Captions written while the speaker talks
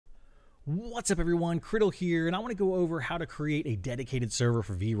What's up everyone, Criddle here, and I want to go over how to create a dedicated server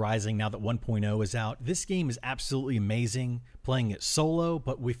for V-Rising now that 1.0 is out. This game is absolutely amazing playing it solo,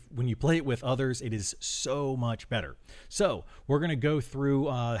 but when you play it with others, it is so much better. So we're going to go through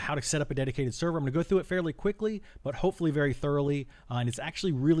how to set up a dedicated server. I'm going to go through it fairly quickly, but hopefully very thoroughly, and it's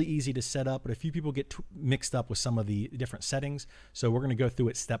actually really easy to set up, but a few people get mixed up with some of the different settings, so we're going to go through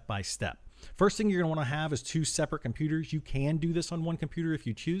it step by step. First thing you're going to want to have is two separate computers. You can do this on one computer if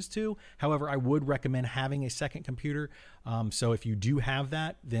you choose to. However, I would recommend having a second computer. So if you do have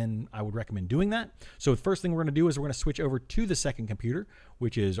that, then I would recommend doing that. So the first thing we're going to do is we're going to switch over to the second computer,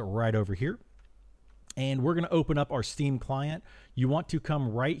 which is right over here. And we're going to open up our Steam client. You want to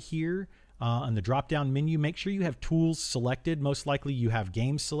come right here on the drop-down menu. Make sure you have tools selected. Most likely you have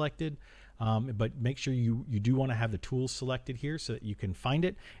games selected. But make sure you do want to have the tools selected here so that you can find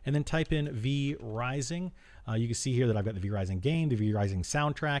it, and then type in V-Rising. You can see here that I've got the V-Rising game, the V-Rising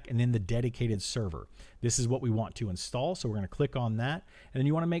soundtrack, and then the dedicated server. This is what we want to install, so we're going to click on that, and then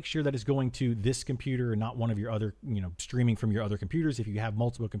you want to make sure that it's going to this computer and not one of your other, streaming from your other computers. If you have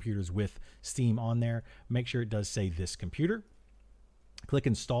multiple computers with Steam on there, make sure it does say this computer. Click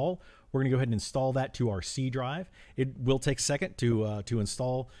install. We're going to go ahead and install that to our C drive. It will take a second to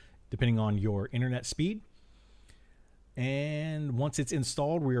install, depending on your internet speed. And once it's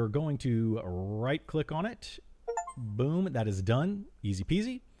installed, we are going to right click on it. Boom, that is done. Easy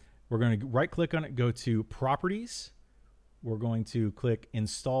peasy. We're going to right click on it, go to properties. We're going to click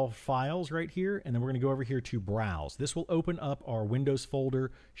install files right here, and then we're going to go over here to browse. This will open up our Windows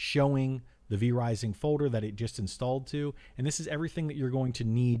folder showing the V-Rising folder that it just installed to, and this is everything that you're going to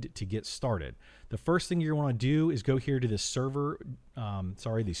need to get started. The first thing you're going to want to do is go here to the server,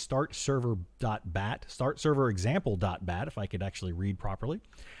 the start server.bat, start server example.bat, if I could actually read properly.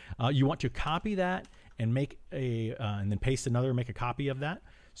 You want to copy that and make and then paste another, make a copy of that.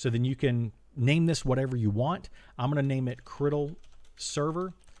 So then you can name this whatever you want. I'm going to name it Criddle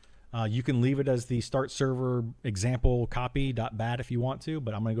server. You can leave it as the start server example copy.bat if you want to,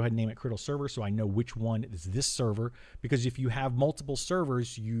 but I'm going to go ahead and name it Criddle server so I know which one is this server, because if you have multiple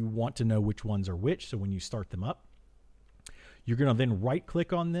servers, you want to know which ones are which. So when you start them up, you're going to then right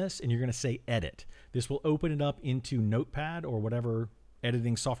click on this and you're going to say edit. This will open it up into Notepad or whatever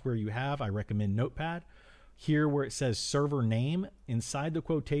editing software you have. I recommend Notepad. Here where it says server name, inside the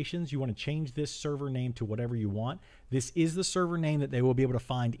quotations, you want to change this server name to whatever you want. This is the server name that they will be able to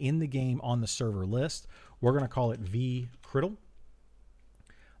find in the game on the server list. We're going to call it V-Criddle.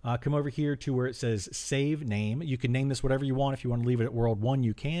 Come over here to where it says save name. You can name this whatever you want. If you want to leave it at World 1,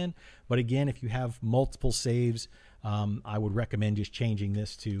 you can. But again, if you have multiple saves, I would recommend just changing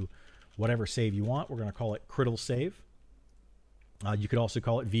this to whatever save you want. We're going to call it Criddle save. You could also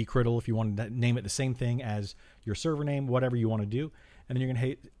call it V-Criddle if you wanted to name it the same thing as your server name, whatever you want to do. And then you're going to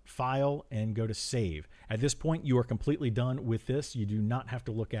hit File and go to Save. At this point, you are completely done with this. You do not have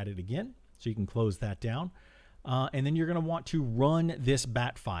to look at it again, so you can close that down. And then you're going to want to run this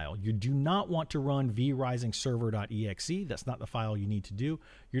bat file. You do not want to run V-Rising server.exe. That's not the file you need to do.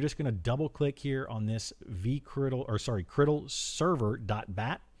 You're just going to double click here on this Criddle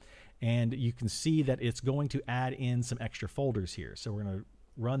server.bat. And you can see that it's going to add in some extra folders here. So we're going to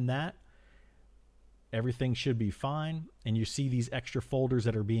run that. Everything should be fine. And you see these extra folders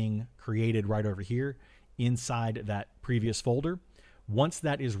that are being created right over here inside that previous folder. Once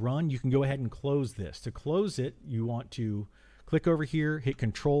that is run, you can go ahead and close this. To close it, you want to click over here, hit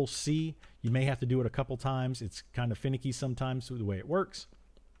Control-C. You may have to do it a couple times. It's kind of finicky sometimes the way it works.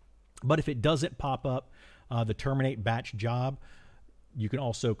 But if it doesn't pop up the terminate batch job, you can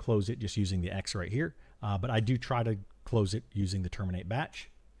also close it just using the X right here. But I do try to close it using the terminate batch.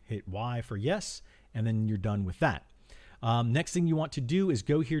 Hit Y for yes, and then you're done with that. Next thing you want to do is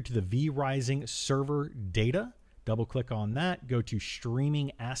go here to the V-Rising server data. Double click on that. Go to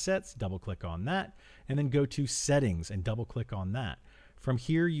streaming assets. Double click on that. And then go to settings and double click on that. From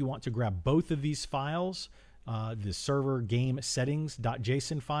here, you want to grab both of these files, the server game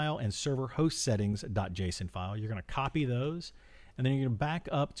settings.json file and server host settings.json file. You're going to copy those. And then you're going to back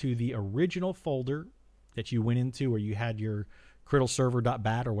up to the original folder that you went into where you had your Criddle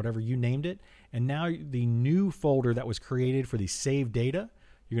server.bat or whatever you named it. And now the new folder that was created for the save data,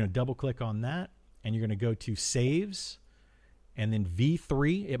 you're going to double click on that and you're going to go to saves and then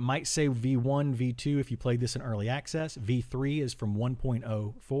V3. It might say V1, V2 if you played this in early access. V3 is from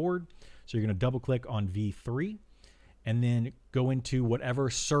 1.0 forward. So you're going to double click on V3 and then go into whatever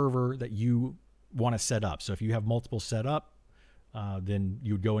server that you want to set up. So if you have multiple set up, then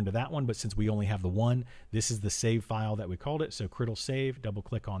you would go into that one. But since we only have the one, this is the save file that we called it. So Criddle save, double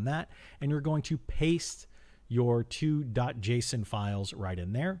click on that. And you're going to paste your two .json files right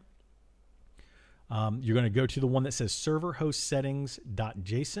in there. You're going to go to the one that says server host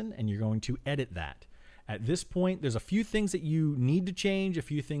settings.json, and you're going to edit that. At this point, there's a few things that you need to change, a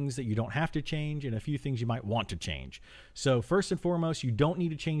few things that you don't have to change, and a few things you might want to change. So first and foremost, you don't need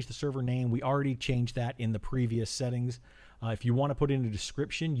to change the server name. We already changed that in the previous settings. If you want to put in a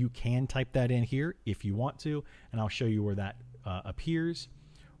description, you can type that in here if you want to, and I'll show you where that appears.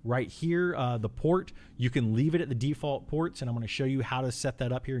 Right here, the port, you can leave it at the default ports, and I'm going to show you how to set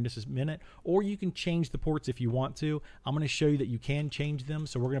that up here in just a minute, or you can change the ports if you want to. I'm going to show you that you can change them.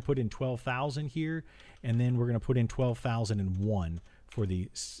 So we're going to put in 12,000 here, and then we're going to put in 12,001 for the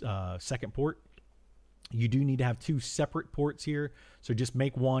second port. You do need to have two separate ports here, so just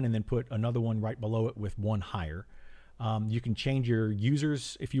make one and then put another one right below it with one higher. You can change your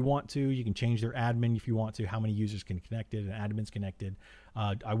users if you want to. You can change their admin if you want to, how many users can connected and admins connected.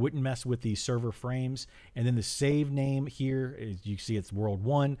 I wouldn't mess with the server frames. And then the save name here, is, you see it's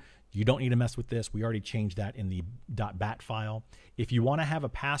world1. You don't need to mess with this. We already changed that in the .bat file. If you want to have a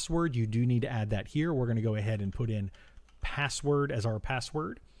password, you do need to add that here. We're going to go ahead and put in password as our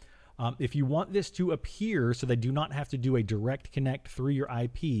password. If you want this to appear so they do not have to do a direct connect through your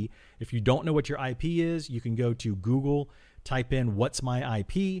IP, if you don't know what your IP is, you can go to Google, type in what's my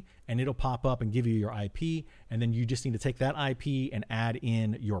IP, and it'll pop up and give you your IP. And then you just need to take that IP and add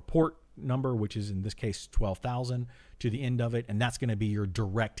in your port number, which is in this case 12,000, to the end of it. And that's going to be your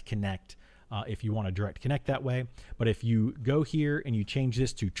direct connect if you want to direct connect that way. But if you go here and you change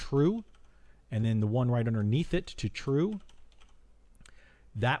this to true, and then the one right underneath it to true,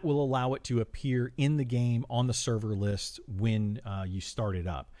 that will allow it to appear in the game on the server list when you start it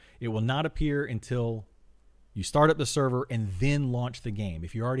up. It will not appear until you start up the server and then launch the game.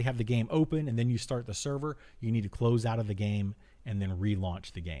 If you already have the game open and then you start the server, you need to close out of the game and then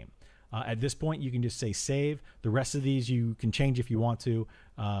relaunch the game. At this point, you can just say save. The rest of these you can change if you want to.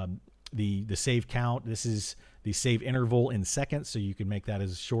 The save count, this is the save interval in seconds, so you can make that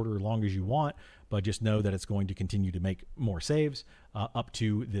as short or long as you want, but just know that it's going to continue to make more saves up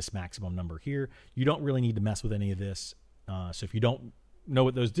to this maximum number here. You don't really need to mess with any of this. So if you don't know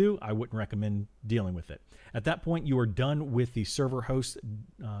what those do, I wouldn't recommend dealing with it. At that point, you are done with the server host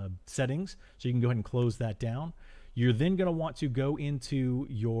settings, so you can go ahead and close that down. You're then going to want to go into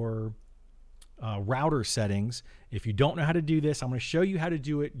your router settings. If you don't know how to do this, I'm going to show you how to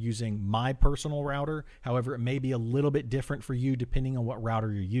do it using my personal router. However, it may be a little bit different for you depending on what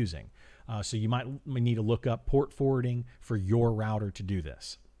router you're using. So you might need to look up port forwarding for your router to do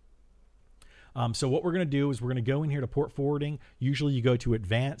this. So what we're going to do is we're going to go in here to port forwarding. Usually you go to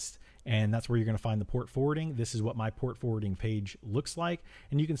advanced, and that's where you're going to find the port forwarding. This is what my port forwarding page looks like.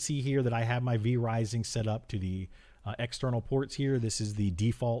 And you can see here that I have my vRising set up to the external ports here. This is the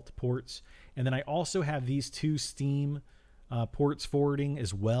default ports. And then I also have these two Steam ports forwarding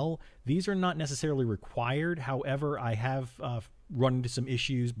as well. These are not necessarily required. However, I have run into some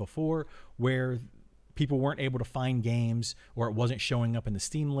issues before where people weren't able to find games or it wasn't showing up in the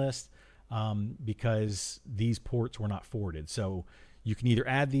Steam list because these ports were not forwarded. So you can either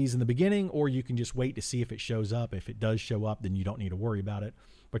add these in the beginning or you can just wait to see if it shows up. If it does show up, then you don't need to worry about it.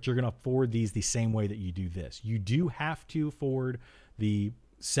 But you're going to forward these the same way that you do this. You do have to forward the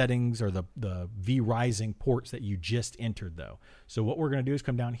settings or the vRising ports that you just entered though. So what we're going to do is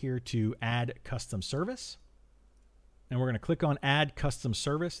come down here to add custom service. And we're going to click on add custom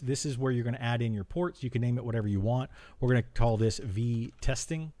service. This is where you're going to add in your ports. You can name it whatever you want. We're going to call this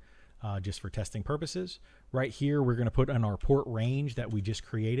vTesting just for testing purposes. Right here, we're going to put in our port range that we just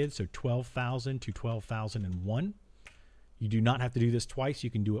created. So 12,000 to 12,001. You do not have to do this twice. You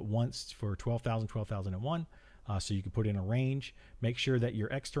can do it once for 12,000, 12,001. So you can put in a range. Make sure that your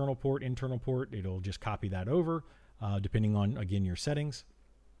external port, internal port, it'll just copy that over depending on, again, your settings.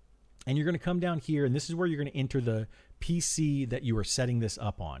 And you're going to come down here, and this is where you're going to enter the PC that you are setting this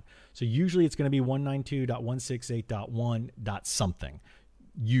up on. So usually it's going to be 192.168.1. something.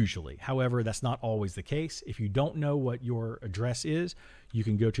 Usually. However, that's not always the case. If you don't know what your address is, you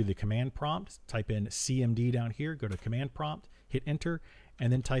can go to the command prompt, type in CMD down here, go to command prompt, hit enter,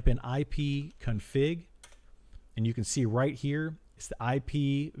 and then type in ipconfig. And you can see right here, it's the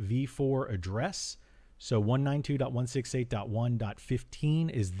IPv4 address. So 192.168.1.15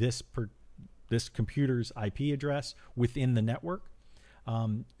 is this computer's IP address within the network.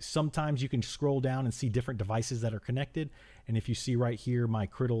 Sometimes you can scroll down and see different devices that are connected. And if you see right here, my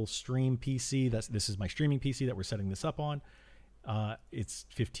Criddle Stream PC, this is my streaming PC that we're setting this up on. It's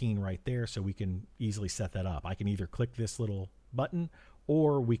 15 right there, so we can easily set that up. I can either click this little button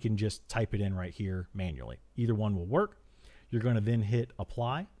or we can just type it in right here manually. Either one will work. You're going to then hit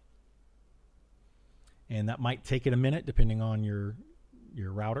apply. And that might take it a minute depending on your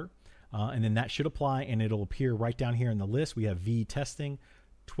router. and then that should apply, and it'll appear right down here in the list. We have V testing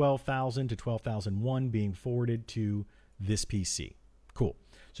 12,000 to 12,001 being forwarded to this PC. Cool.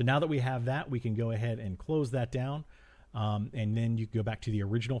 So now that we have that, we can go ahead and close that down, and then you can go back to the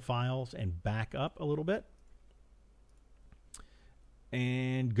original files and back up a little bit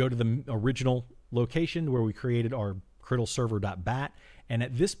and go to the original location where we created our criddleserver.bat. And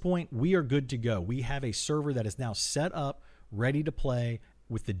at this point, we are good to go. We have a server that is now set up, ready to play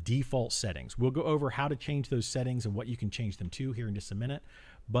with the default settings. We'll go over how to change those settings and what you can change them to here in just a minute,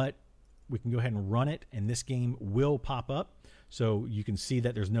 but we can go ahead and run it, and this game will pop up. So you can see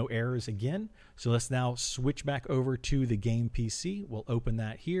that there's no errors again. So let's now switch back over to the game PC. We'll open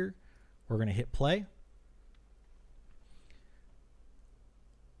that here. We're going to hit play.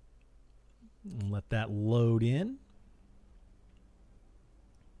 And let that load in.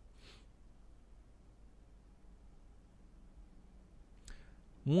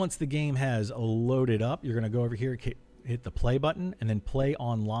 Once the game has loaded up, you're going to go over here, hit the play button, and then play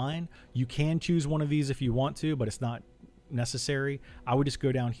online. You can choose one of these if you want to, but it's not necessary. I would just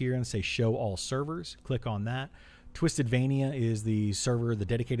go down here and say show all servers. Click on that. Twistedvania is the server, the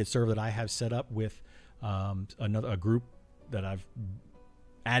dedicated server that I have set up with a group that I've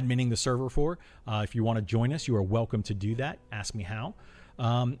adminning the server for. If you want to join us, you are welcome to do that. Ask me how.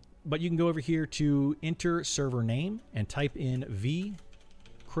 But you can go over here to enter server name and type in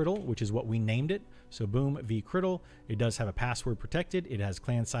vCriddle, which is what we named it. So boom, vCriddle. It does have a password protected. It has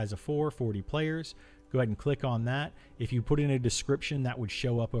clan size of 4, 40 players. Go ahead and click on that. If you put in a description, that would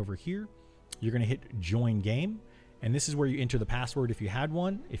show up over here. You're going to hit join game. And this is where you enter the password if you had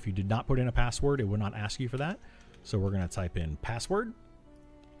one. If you did not put in a password, it would not ask you for that. So we're going to type in password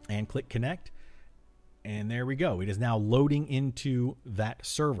and click connect. And there we go. It is now loading into that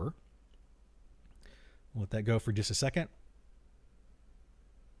server. We'll let that go for just a second.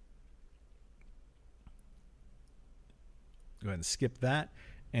 Go ahead and skip that.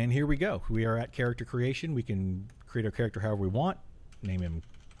 And here we go. We are at character creation. We can create our character however we want. Name him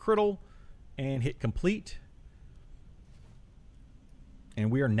Criddle and hit complete.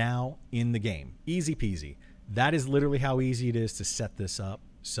 And we are now in the game. Easy peasy. That is literally how easy it is to set this up.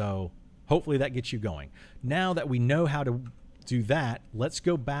 So hopefully that gets you going. Now that we know how to do that, let's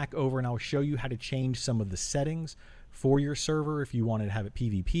go back over and I'll show you how to change some of the settings for your server if you wanted to have it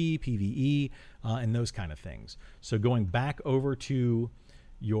PvP, PvE, and those kind of things. So going back over to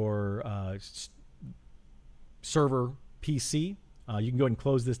your server PC, you can go ahead and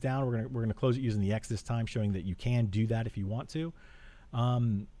close this down. We're gonna close it using the X this time, showing that you can do that if you want to.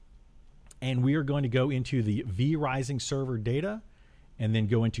 And we are going to go into the vRising server data and then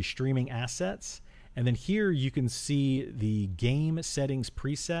go into streaming assets. And then here you can see the game settings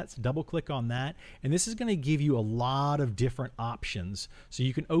presets. Double click on that. And this is going to give you a lot of different options. So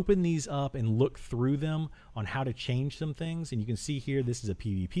you can open these up and look through them on how to change some things. And you can see here, this is a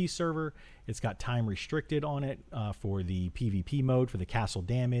PvP server. It's got time restricted on it for the PvP mode, for the castle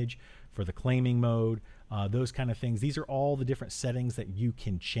damage, for the claiming mode, those kind of things. These are all the different settings that you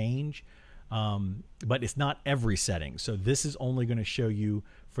can change. But it's not every setting. So this is only going to show you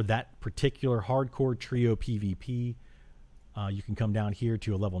for that particular hardcore trio PvP. You can come down here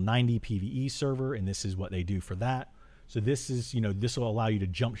to a level 90 PvE server, and this is what they do for that. So this is, this will allow you to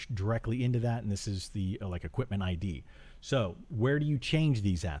jump directly into that, and this is the like equipment ID. So where do you change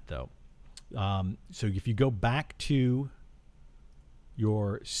these at though? So if you go back to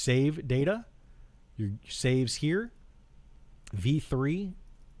your save data, your saves here, V3,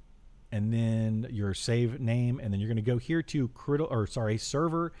 and then your save name, and then you're going to go here to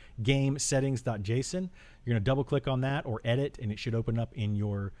server game settings.json. You're going to double click on that or edit, and it should open up in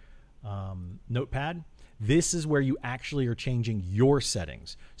your notepad. This is where you actually are changing your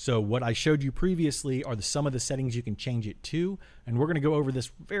settings. So what I showed you previously are some of the settings you can change it to, and we're going to go over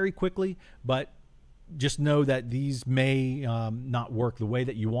this very quickly, but just know that these may not work the way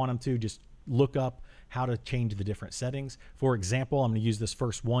that you want them to. Just look up how to change the different settings. For example, I'm going to use this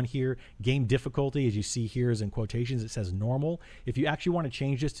first one here. Game difficulty, as you see here, is in quotations. It says normal. If you actually want to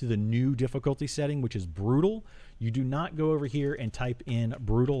change this to the new difficulty setting, which is brutal, you do not go over here and type in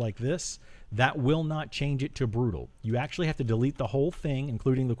brutal like this. That will not change it to brutal. You actually have to delete the whole thing,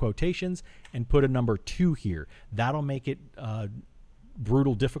 including the quotations, and put a number 2 here. That'll make it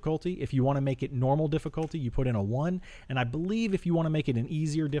brutal difficulty. If you want to make it normal difficulty, you put in a 1, and I believe if you want to make it an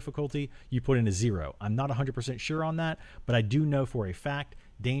easier difficulty, you put in a 0. I'm not 100% sure on that, but I do know for a fact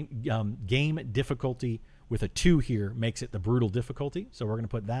game difficulty with a 2 here makes it the brutal difficulty, so we're going to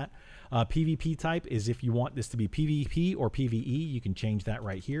put that. PvP type is if you want this to be PvP or PvE, you can change that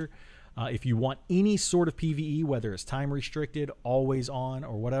right here. If you want any sort of PvE, whether it's time restricted, always on,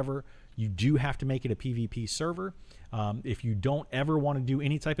 or whatever, You do have to make it a PvP server. If you don't ever want to do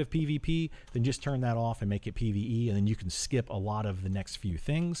any type of PvP, then just turn that off and make it PvE, and then you can skip a lot of the next few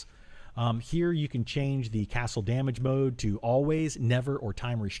things. Here you can change the castle damage mode to always, never, or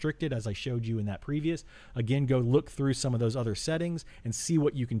time restricted, as I showed you in that previous. Again, go look through some of those other settings and see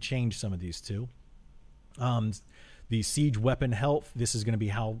what you can change some of these to. The siege weapon health, this is going to be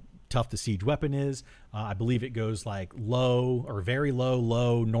how tough the siege weapon is. I believe it goes like low or very low,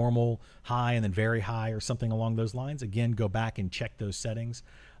 low, normal, high, and then very high or something along those lines. Again, go back and check those settings.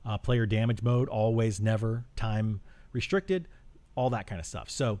 Player damage mode, always, never, time restricted, all that kind of stuff.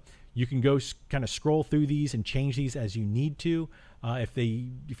 So you can go kind of scroll through these and change these as you need to. If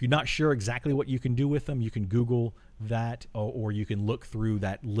you're not sure exactly what you can do with them, you can Google that, or you can look through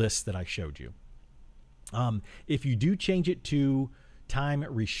that list that I showed you. If you do change it to time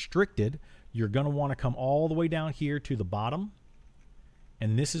restricted, you're going to want to come all the way down here to the bottom,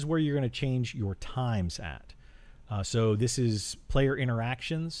 and this is where you're going to change your times at. So this is player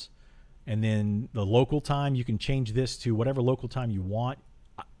interactions, and then the local time, you can change this to whatever local time you want.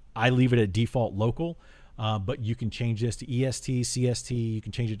 I leave it at default local, but you can change this to EST, CST. You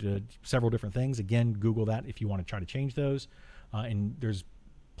can change it to several different things. Again, Google that if you want to try to change those. And there's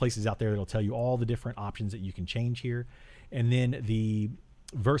places out there that'll tell you all the different options that you can change here. And then the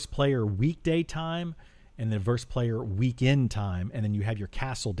verse player weekday time and the verse player weekend time, and then you have your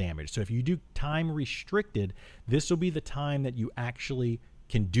castle damage. So if you do time restricted, this will be the time that you actually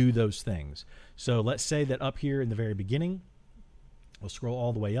can do those things. So let's say that up here in the very beginning, we'll scroll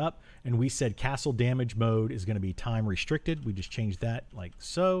all the way up, and we said castle damage mode is going to be time restricted. We just changed that like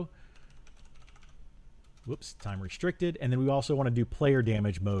so. Whoops, time restricted. And then we also want to do player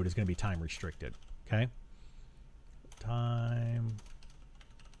damage mode is going to be time restricted. Okay. Time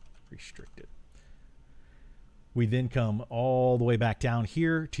restricted. We then come all the way back down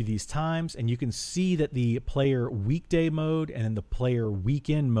here to these times, and you can see that the player weekday mode and then the player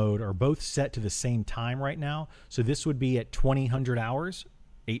weekend mode are both set to the same time right now. So this would be at 2000 hours,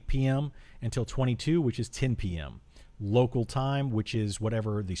 8 p.m. until 22, which is 10 p.m. Local time, which is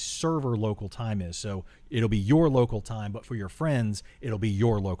whatever the server local time is. So it'll be your local time, but for your friends, it'll be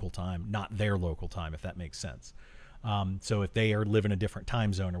your local time, not their local time, if that makes sense. So if they are live in a different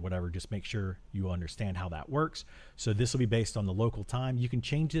time zone or whatever, just make sure you understand how that works. So this will be based on the local time. You can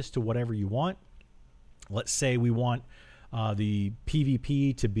change this to whatever you want. Let's say we want the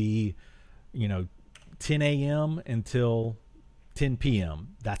PvP to be, 10 a.m. until 10 p.m.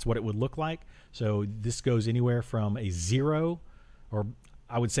 That's what it would look like. So this goes anywhere from a 0, or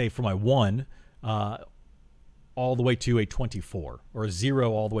I would say from a 1, all the way to a 24, or a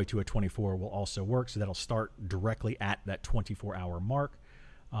 0 all the way to a 24 will also work. So that'll start directly at that 24-hour mark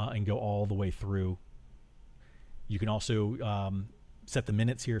and go all the way through. You can also set the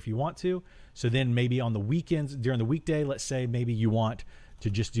minutes here if you want to. So then maybe on the weekends, during the weekday, let's say maybe you want to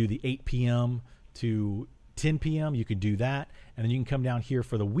just do the 8 p.m. to 10 p.m. You could do that. And then you can come down here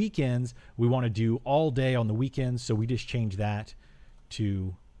for the weekends. We want to do all day on the weekends. So we just change that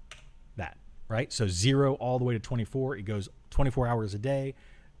to that, right? So 0 all the way to 24. It goes 24 hours a day.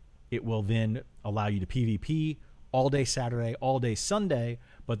 It will then allow you to PvP all day Saturday, all day Sunday,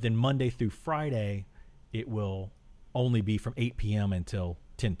 but then Monday through Friday, it will only be from 8 p.m. until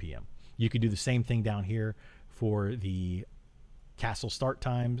 10 p.m. You could do the same thing down here for the castle start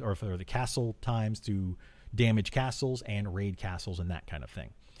times, or for the castle times to damage castles and raid castles and that kind of thing.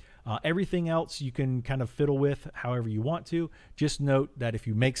 Everything else you can kind of fiddle with however you want to. Just note that if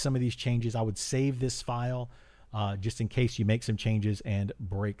you make some of these changes, I would save this file just in case you make some changes and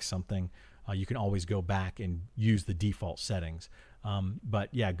break something. You can always go back and use the default settings. But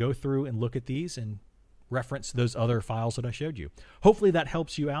yeah, go through and look at these and reference those other files that I showed you. Hopefully that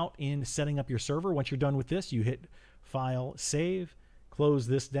helps you out in setting up your server. Once you're done with this, you hit File, Save, close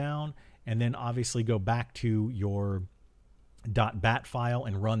this down, and then obviously go back to your .bat file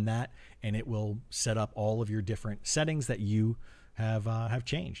and run that, and it will set up all of your different settings that you have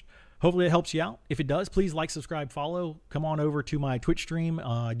changed. Hopefully it helps you out. If it does, please like, subscribe, follow. Come on over to my Twitch stream.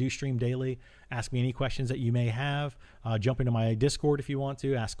 I do stream daily. Ask me any questions that you may have. Jump into my Discord if you want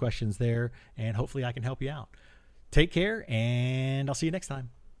to. Ask questions there, and hopefully I can help you out. Take care, and I'll see you next time.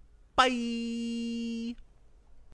 Bye!